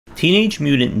Teenage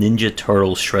Mutant Ninja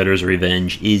Turtles Shredder's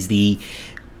Revenge is the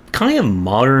kind of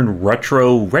modern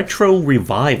retro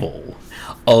revival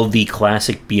of the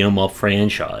classic beat 'em up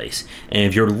franchise. And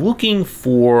if you're looking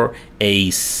for a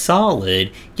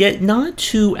solid yet not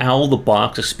too out of the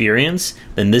box experience,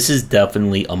 then this is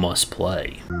definitely a must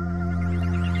play.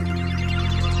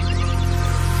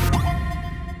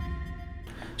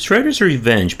 Shredder's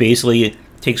Revenge basically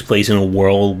takes place in a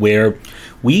world where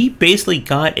we basically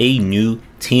got a new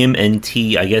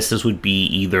TMNT. I guess this would be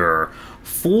either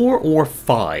 4 or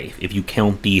 5 if you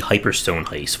count the Hyperstone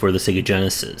heist for the Sega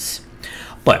Genesis.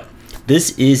 But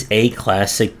this is a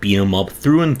classic beat 'em up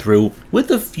through and through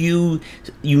with a few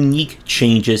unique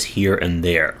changes here and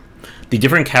there. The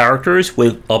different characters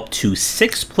with up to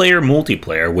 6-player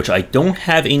multiplayer, which I don't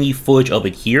have any footage of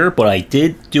it here, but I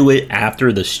did do it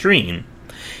after the stream,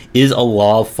 is a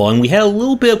lot of fun. We had a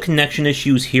little bit of connection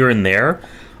issues here and there,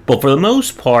 but for the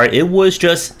most part, it was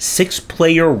just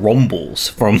 6-player rumbles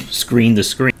from screen to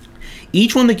screen.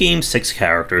 Each one of the game's 6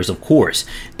 characters, of course,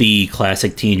 the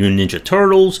classic Teenage Mutant Ninja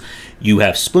Turtles, you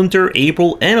have Splinter,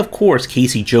 April, and of course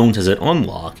Casey Jones as an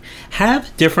unlock,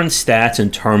 have different stats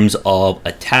in terms of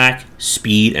attack,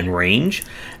 speed, and range,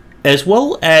 as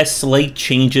well as slight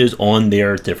changes on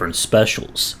their different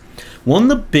specials. One of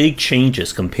the big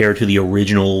changes compared to the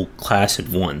original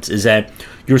classic ones is that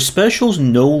your specials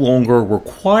no longer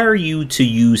require you to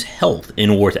use health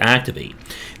in order to activate.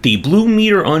 The blue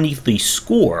meter underneath the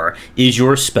score is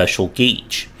your special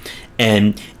gauge,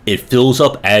 and it fills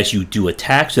up as you do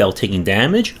attacks without taking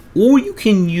damage, or you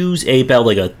can use about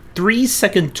like a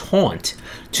 3-second taunt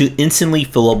to instantly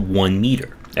fill up 1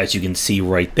 meter, as you can see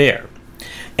right there.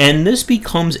 And this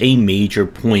becomes a major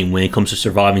point when it comes to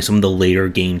surviving some of the later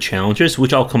game challenges,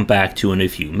 which I'll come back to in a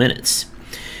few minutes.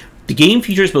 The game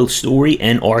features both story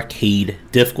and arcade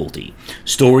difficulty.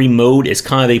 Story mode is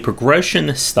kind of a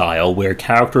progression style where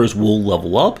characters will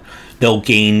level up, they'll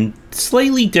gain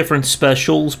slightly different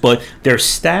specials, but their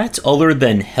stats other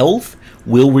than health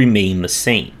will remain the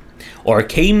same.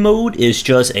 Arcade mode is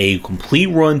just a complete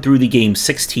run through the game's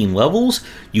 16 levels.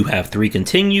 You have 3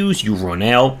 continues, you run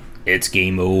out, it's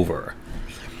game over.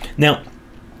 Now,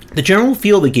 the general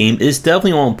feel of the game is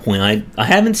definitely on point. I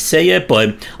haven't said it,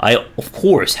 but I of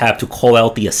course have to call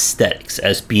out the aesthetics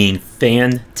as being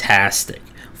fantastic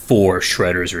for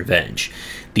Shredder's Revenge.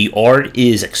 The art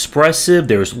is expressive,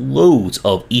 there's loads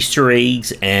of Easter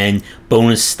eggs and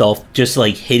bonus stuff just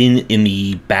like hidden in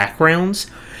the backgrounds.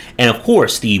 And of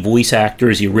course, the voice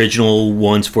actors, the original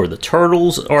ones for the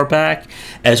Turtles are back,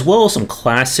 as well as some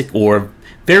classic or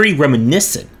very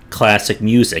reminiscent classic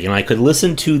music, and I could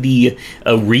listen to the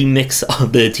remix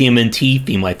of the TMNT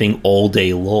theme, I think, all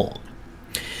day long.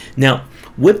 Now,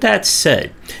 with that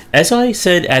said, as I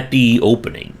said at the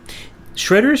opening,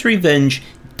 Shredder's Revenge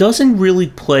doesn't really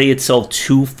play itself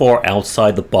too far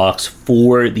outside the box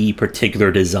for the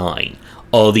particular design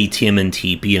of the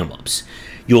TMNT beat-em-ups.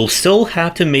 You'll still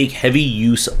have to make heavy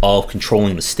use of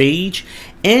controlling the stage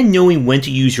and knowing when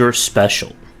to use your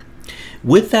special.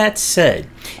 With that said,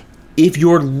 if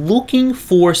you're looking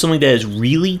for something that is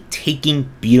really taking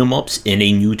beat-em-ups in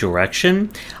a new direction,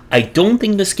 I don't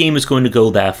think this game is going to go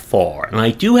that far. And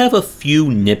I do have a few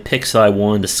nitpicks that I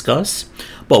want to discuss,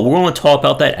 but we're going to talk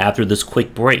about that after this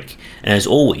quick break. And as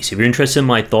always, if you're interested in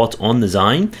my thoughts on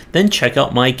design, then check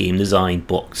out my game design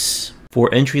books.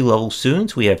 For entry-level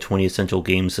students, we have 20 Essential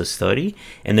Games to Study,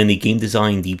 and then the Game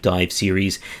Design Deep Dive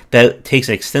series that takes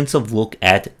an extensive look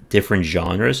at different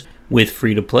genres, with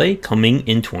free-to-play coming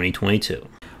in 2022.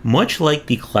 Much like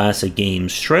the classic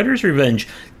games, Shredder's Revenge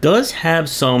does have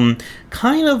some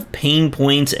kind of pain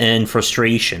points and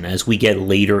frustration as we get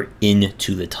later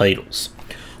into the titles.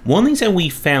 One of the things that we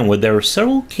found were there are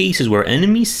several cases where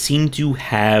enemies seem to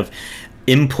have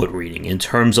input reading in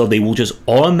terms of they will just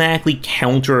automatically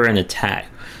counter an attack,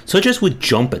 such as with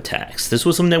jump attacks. This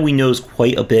was something that we noticed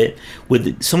quite a bit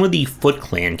with some of the Foot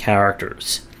Clan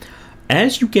characters.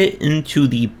 As you get into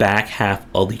the back half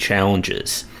of the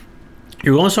challenges,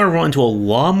 you're going to start running into a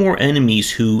lot more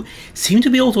enemies who seem to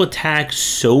be able to attack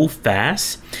so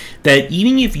fast that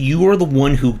even if you are the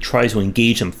one who tries to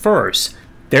engage them first,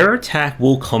 their attack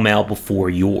will come out before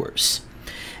yours.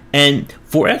 And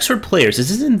for expert players,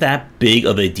 this isn't that big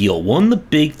of a deal. One of the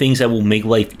big things that will make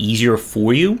life easier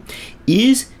for you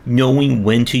is knowing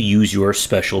when to use your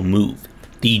special move.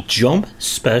 The jump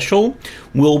special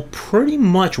will pretty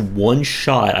much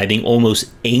one-shot, I think, almost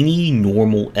any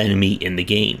normal enemy in the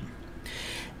game.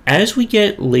 As we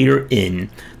get later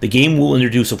in, the game will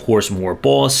introduce, of course, more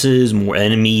bosses, more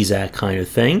enemies, that kind of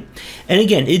thing. And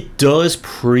again, it does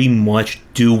pretty much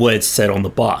do what it said on the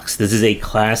box. This is a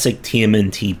classic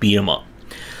TMNT beat 'em up.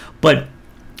 But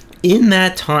in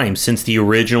that time, since the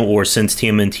original or since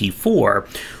TMNT 4,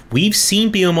 we've seen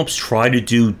beat 'em ups try to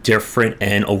do different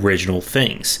and original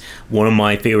things. One of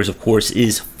my favorites, of course,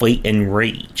 is Fight and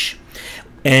Rage.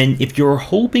 And if you're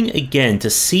hoping again to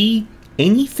see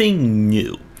anything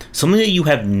new, something that you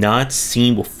have not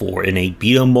seen before in a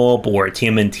beat 'em up or a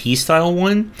TMNT style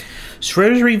one,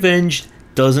 Shredder's Revenge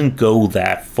doesn't go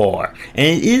that far,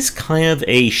 and it is kind of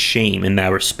a shame in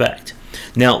that respect.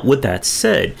 Now, with that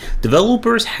said,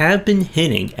 developers have been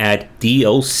hinting at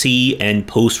DLC and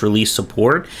post-release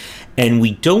support, and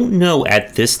we don't know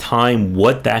at this time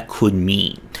what that could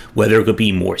mean. Whether it could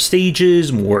be more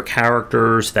stages, more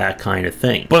characters, that kind of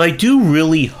thing. But I do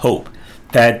really hope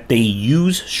that they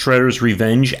use Shredder's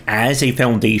Revenge as a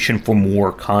foundation for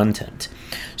more content.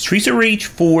 Streets of Rage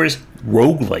 4's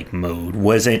roguelike mode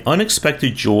was an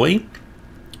unexpected joy,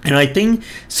 and I think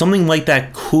something like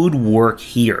that could work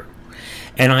here.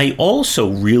 And I also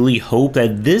really hope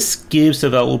that this gives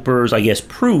developers, I guess,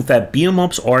 proof that beat 'em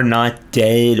ups are not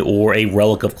dead or a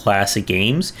relic of classic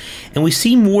games, and we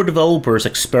see more developers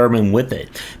experiment with it.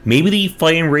 Maybe the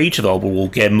Fight and Rage developer will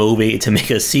get motivated to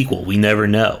make a sequel, we never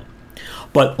know.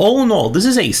 But all in all, this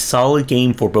is a solid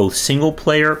game for both single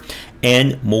player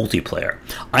and multiplayer.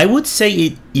 I would say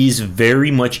it is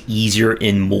very much easier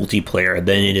in multiplayer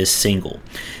than it is single,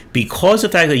 because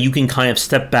of the fact that you can kind of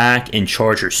step back and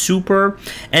charge your super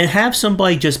and have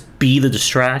somebody just be the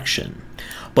distraction.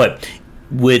 But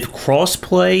with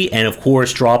crossplay and of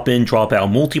course drop in, drop out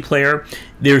multiplayer,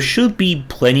 there should be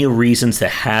plenty of reasons to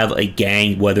have a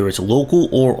gang, whether it's local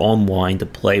or online, to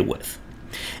play with.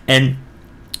 And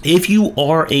if you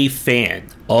are a fan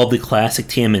of the classic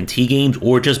TMNT games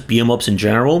or just beat 'em ups in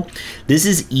general, this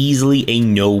is easily a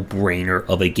no-brainer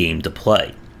of a game to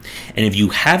play. And if you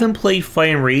haven't played Fight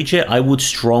and Rage yet, I would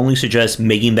strongly suggest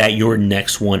making that your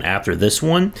next one after this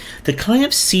one to kind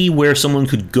of see where someone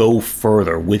could go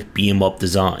further with beat 'em up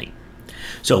design.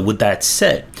 So with that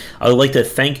said, I would like to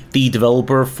thank the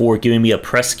developer for giving me a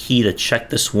press key to check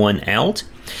this one out.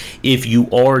 If you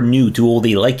are new, do all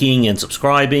the liking and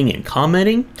subscribing and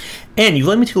commenting, and you'd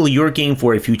like me to tailor your game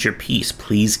for a future piece,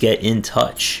 please get in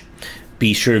touch.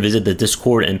 Be sure to visit the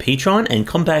Discord and Patreon and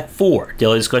come back for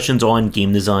daily discussions on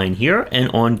game design here and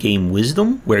on game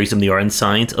wisdom, where we examine the art and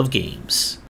science of games.